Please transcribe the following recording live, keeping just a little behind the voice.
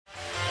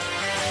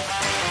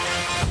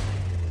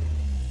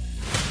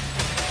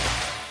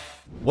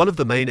One of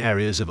the main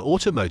areas of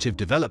automotive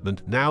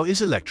development now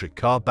is electric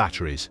car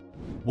batteries.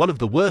 One of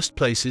the worst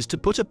places to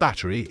put a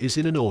battery is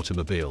in an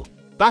automobile.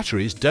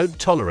 Batteries don't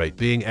tolerate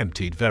being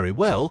emptied very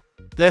well,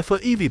 therefore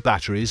EV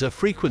batteries are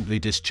frequently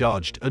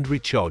discharged and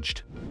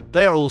recharged.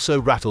 They are also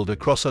rattled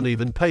across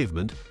uneven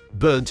pavement,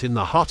 burnt in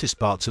the hottest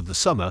parts of the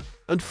summer,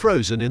 and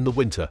frozen in the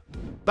winter.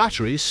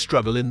 Batteries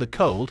struggle in the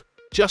cold,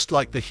 just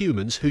like the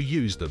humans who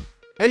use them.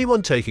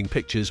 Anyone taking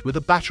pictures with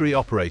a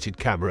battery-operated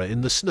camera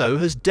in the snow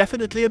has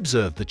definitely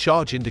observed the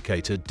charge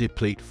indicator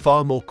deplete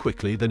far more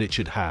quickly than it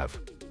should have.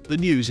 The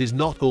news is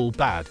not all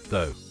bad,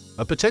 though.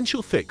 A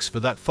potential fix for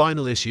that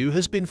final issue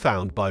has been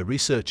found by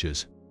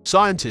researchers.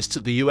 Scientists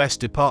at the US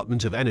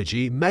Department of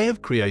Energy may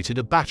have created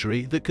a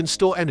battery that can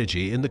store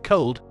energy in the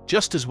cold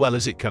just as well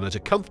as it can at a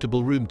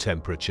comfortable room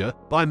temperature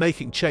by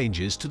making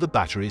changes to the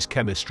battery's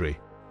chemistry.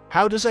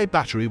 How does a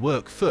battery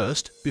work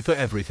first, before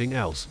everything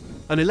else?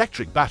 An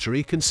electric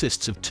battery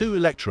consists of two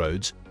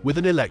electrodes with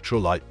an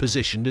electrolyte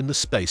positioned in the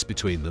space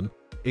between them,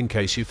 in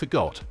case you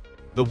forgot.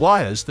 The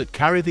wires that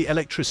carry the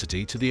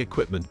electricity to the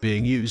equipment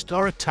being used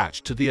are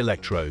attached to the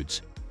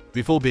electrodes.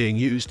 Before being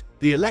used,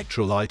 the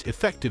electrolyte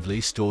effectively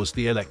stores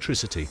the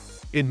electricity.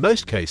 In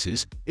most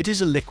cases, it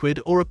is a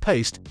liquid or a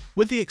paste,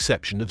 with the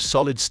exception of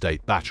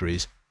solid-state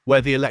batteries,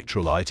 where the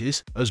electrolyte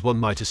is, as one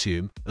might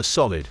assume, a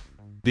solid.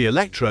 The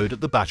electrode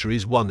at the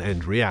battery's one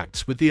end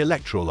reacts with the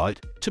electrolyte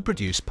to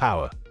produce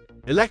power.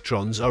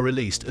 Electrons are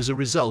released as a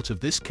result of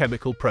this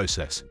chemical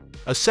process.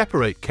 A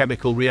separate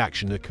chemical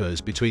reaction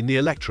occurs between the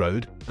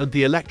electrode and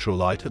the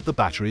electrolyte at the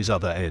battery's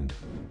other end.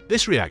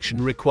 This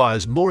reaction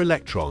requires more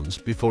electrons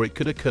before it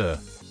could occur,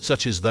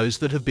 such as those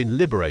that have been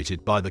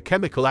liberated by the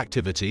chemical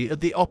activity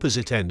at the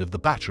opposite end of the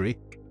battery,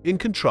 in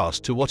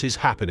contrast to what is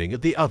happening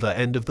at the other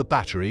end of the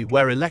battery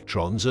where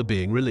electrons are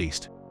being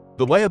released.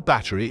 The way a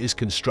battery is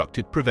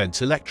constructed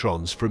prevents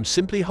electrons from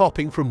simply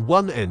hopping from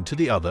one end to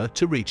the other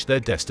to reach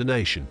their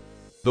destination.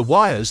 The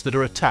wires that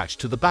are attached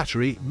to the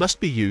battery must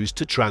be used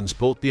to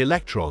transport the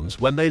electrons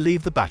when they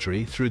leave the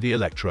battery through the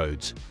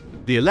electrodes.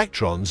 The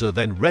electrons are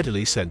then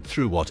readily sent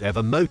through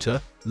whatever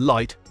motor,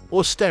 light,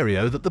 or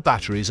stereo that the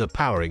batteries are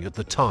powering at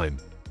the time.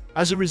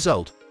 As a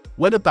result,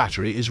 when a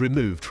battery is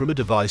removed from a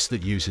device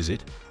that uses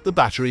it, the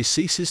battery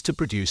ceases to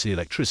produce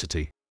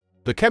electricity.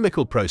 The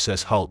chemical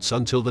process halts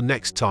until the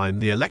next time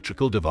the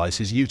electrical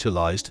device is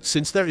utilized,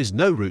 since there is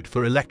no route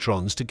for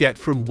electrons to get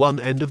from one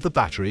end of the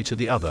battery to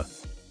the other.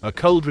 A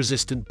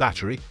cold-resistant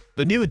battery,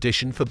 the new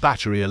addition for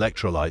battery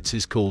electrolytes,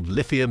 is called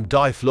lithium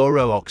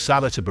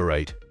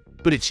difluorooxalatoborate,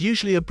 but it's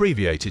usually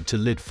abbreviated to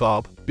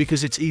LIDFARB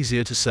because it's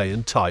easier to say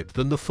and type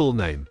than the full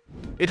name.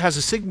 It has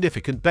a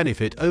significant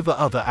benefit over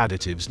other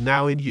additives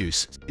now in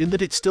use in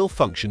that it still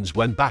functions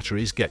when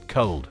batteries get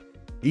cold.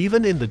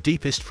 Even in the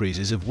deepest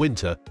freezes of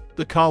winter,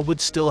 the car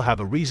would still have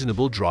a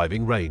reasonable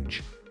driving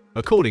range.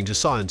 According to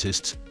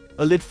scientists,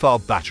 a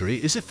LIDFARB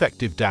battery is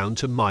effective down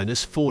to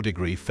 -4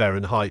 degrees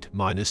Fahrenheit,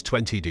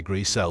 -20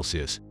 degrees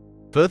Celsius.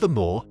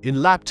 Furthermore,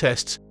 in lab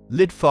tests,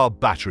 LIDFARB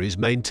batteries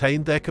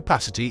maintained their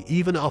capacity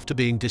even after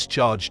being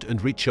discharged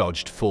and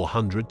recharged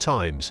 400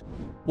 times.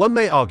 One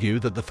may argue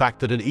that the fact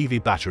that an EV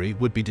battery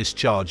would be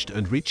discharged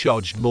and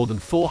recharged more than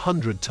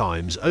 400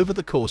 times over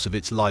the course of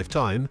its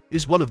lifetime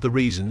is one of the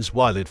reasons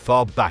why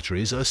LIDFARB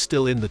batteries are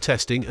still in the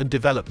testing and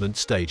development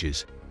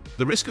stages.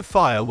 The risk of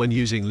fire when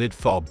using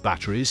LIDFARB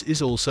batteries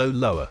is also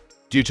lower.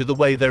 Due to the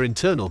way their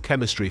internal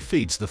chemistry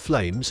feeds the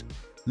flames,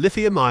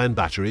 lithium-ion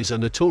batteries are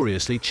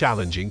notoriously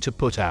challenging to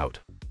put out.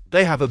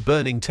 They have a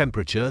burning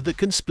temperature that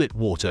can split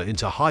water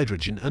into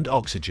hydrogen and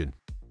oxygen.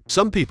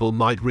 Some people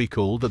might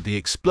recall that the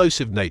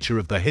explosive nature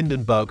of the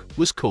Hindenburg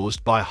was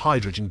caused by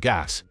hydrogen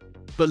gas.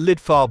 But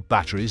LIDFARB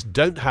batteries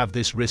don't have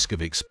this risk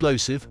of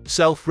explosive,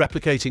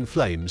 self-replicating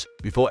flames.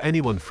 Before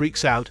anyone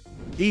freaks out,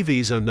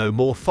 EVs are no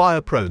more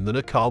fire-prone than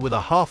a car with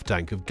a half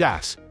tank of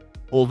gas.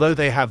 Although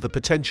they have the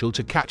potential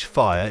to catch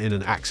fire in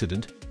an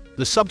accident,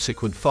 the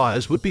subsequent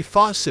fires would be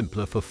far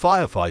simpler for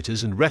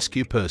firefighters and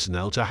rescue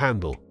personnel to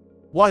handle.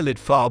 Why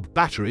LIDFARB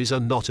batteries are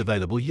not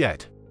available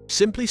yet?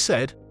 Simply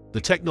said,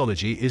 the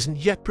technology isn't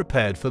yet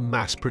prepared for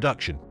mass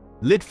production.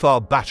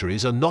 LIDFARB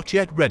batteries are not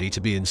yet ready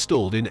to be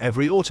installed in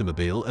every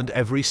automobile and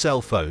every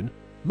cell phone,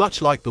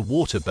 much like the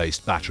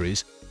water-based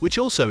batteries, which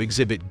also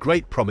exhibit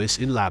great promise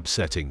in lab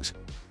settings.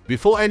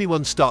 Before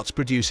anyone starts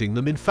producing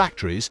them in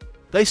factories,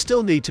 they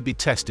still need to be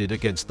tested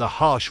against the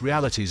harsh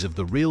realities of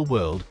the real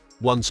world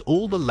once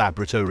all the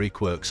laboratory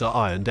quirks are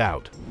ironed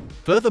out.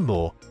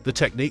 Furthermore, the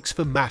techniques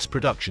for mass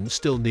production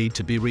still need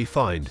to be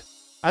refined.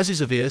 As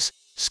is obvious,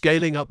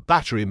 scaling up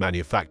battery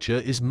manufacture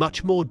is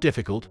much more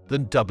difficult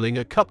than doubling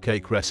a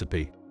cupcake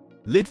recipe.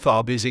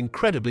 LIDFARB is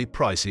incredibly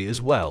pricey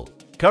as well.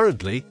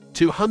 Currently,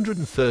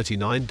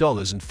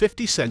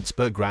 $239.50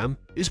 per gram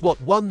is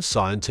what one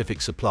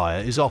scientific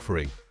supplier is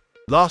offering.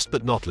 Last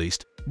but not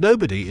least,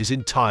 nobody is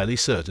entirely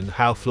certain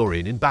how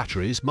fluorine in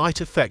batteries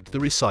might affect the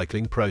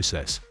recycling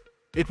process.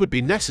 It would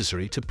be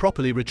necessary to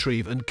properly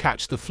retrieve and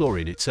catch the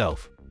fluorine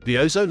itself. The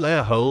ozone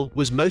layer hole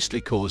was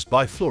mostly caused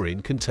by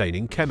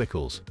fluorine-containing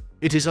chemicals.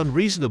 It is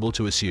unreasonable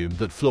to assume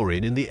that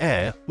fluorine in the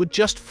air would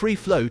just free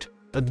float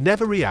and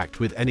never react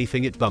with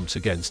anything it bumps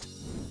against.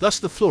 Thus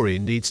the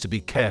fluorine needs to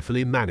be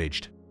carefully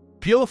managed.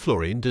 Pure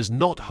fluorine does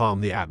not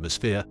harm the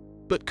atmosphere,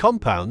 but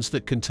compounds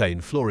that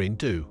contain fluorine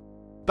do.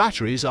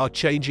 Batteries are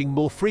changing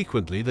more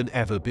frequently than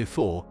ever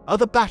before.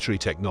 Other battery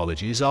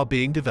technologies are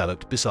being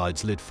developed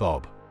besides lead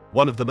fob.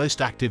 One of the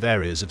most active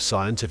areas of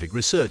scientific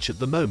research at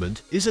the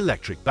moment is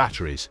electric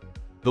batteries.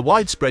 The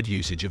widespread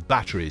usage of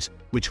batteries,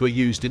 which were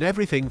used in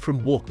everything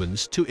from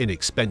Walkmans to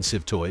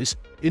inexpensive toys,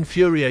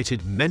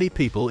 infuriated many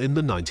people in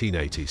the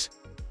 1980s.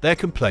 Their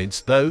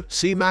complaints, though,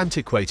 seem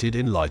antiquated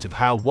in light of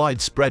how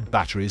widespread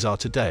batteries are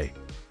today.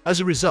 As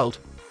a result,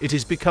 it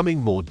is becoming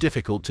more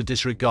difficult to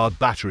disregard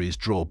batteries'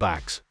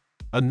 drawbacks.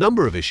 A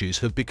number of issues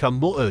have become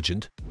more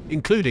urgent,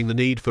 including the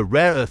need for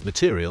rare earth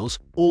materials,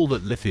 all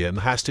that lithium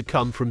has to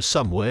come from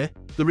somewhere,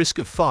 the risk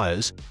of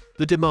fires,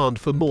 the demand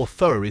for more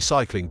thorough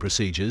recycling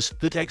procedures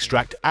that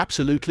extract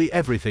absolutely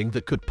everything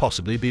that could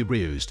possibly be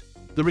reused,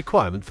 the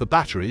requirement for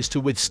batteries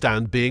to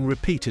withstand being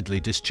repeatedly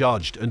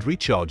discharged and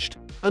recharged,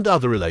 and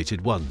other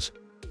related ones.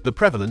 The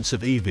prevalence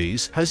of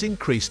EVs has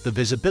increased the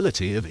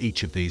visibility of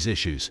each of these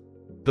issues.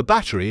 The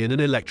battery in an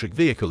electric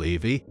vehicle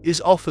EV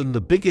is often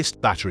the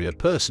biggest battery a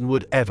person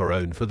would ever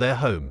own for their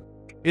home.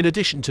 In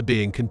addition to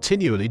being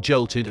continually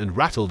jolted and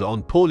rattled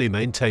on poorly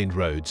maintained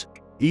roads,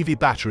 EV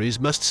batteries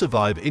must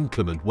survive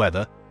inclement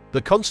weather,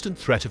 the constant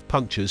threat of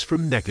punctures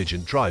from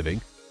negligent driving,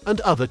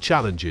 and other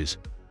challenges.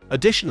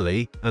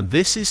 Additionally, and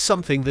this is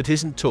something that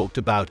isn't talked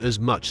about as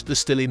much, the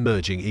still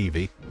emerging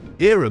EV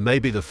era may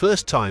be the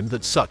first time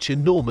that such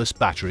enormous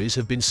batteries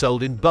have been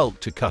sold in bulk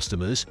to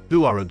customers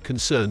who aren't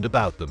concerned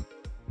about them.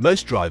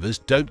 Most drivers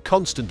don't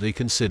constantly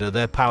consider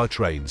their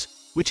powertrains,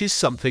 which is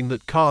something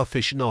that car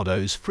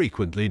aficionados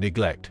frequently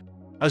neglect.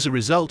 As a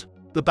result,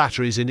 the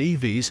batteries in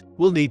EVs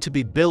will need to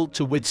be built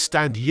to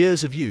withstand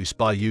years of use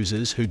by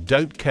users who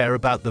don't care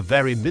about the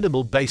very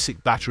minimal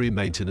basic battery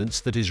maintenance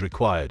that is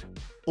required.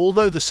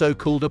 Although the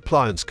so-called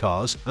appliance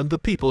cars and the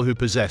people who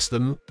possess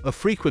them are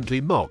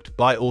frequently mocked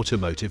by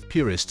automotive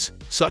purists,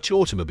 such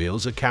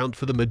automobiles account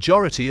for the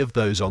majority of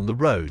those on the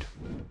road.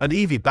 An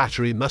EV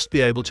battery must be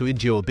able to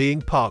endure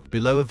being parked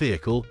below a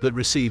vehicle that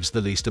receives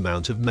the least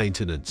amount of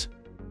maintenance.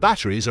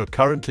 Batteries are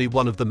currently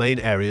one of the main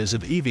areas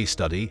of EV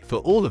study for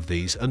all of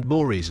these and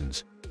more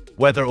reasons.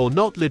 Whether or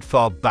not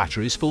lead-fob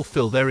batteries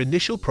fulfill their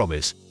initial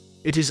promise,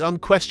 it is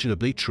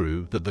unquestionably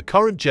true that the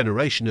current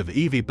generation of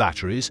EV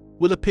batteries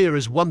will appear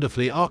as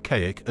wonderfully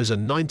archaic as a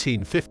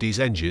 1950s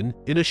engine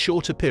in a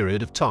shorter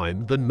period of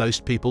time than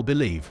most people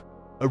believe.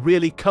 A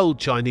really cold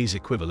Chinese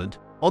equivalent.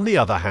 On the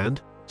other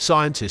hand,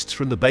 scientists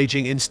from the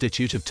Beijing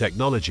Institute of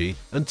Technology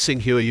and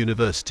Tsinghua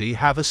University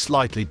have a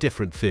slightly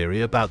different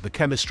theory about the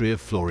chemistry of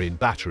fluorine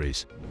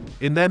batteries.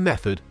 In their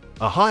method,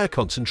 a higher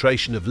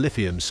concentration of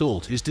lithium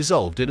salt is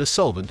dissolved in a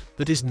solvent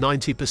that is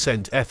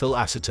 90% ethyl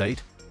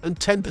acetate and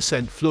 10%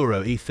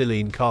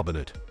 fluoroethylene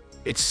carbonate.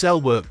 Its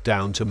cell worked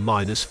down to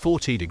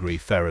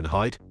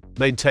 -40°F,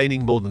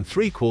 maintaining more than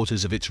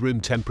 3/4 of its room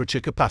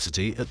temperature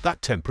capacity at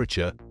that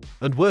temperature,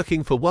 and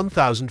working for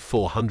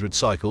 1,400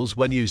 cycles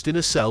when used in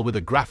a cell with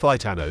a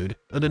graphite anode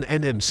and an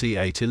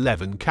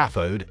NMC811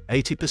 cathode,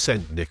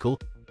 80% nickel,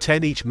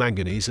 10 each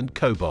manganese and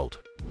cobalt.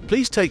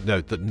 Please take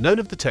note that none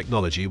of the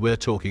technology we're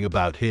talking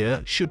about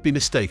here should be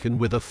mistaken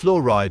with a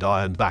fluoride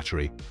ion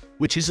battery,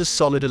 which is a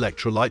solid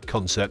electrolyte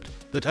concept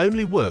that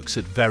only works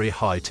at very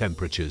high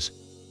temperatures.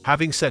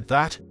 Having said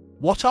that,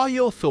 what are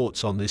your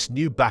thoughts on this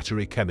new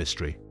battery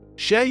chemistry?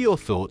 Share your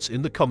thoughts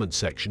in the comment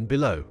section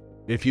below.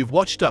 If you've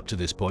watched up to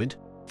this point,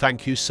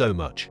 thank you so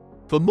much.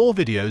 For more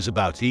videos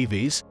about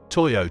EVs,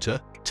 Toyota,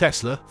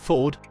 Tesla,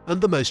 Ford,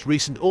 and the most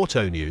recent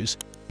auto news,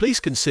 please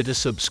consider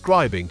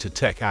subscribing to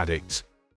Tech Addicts.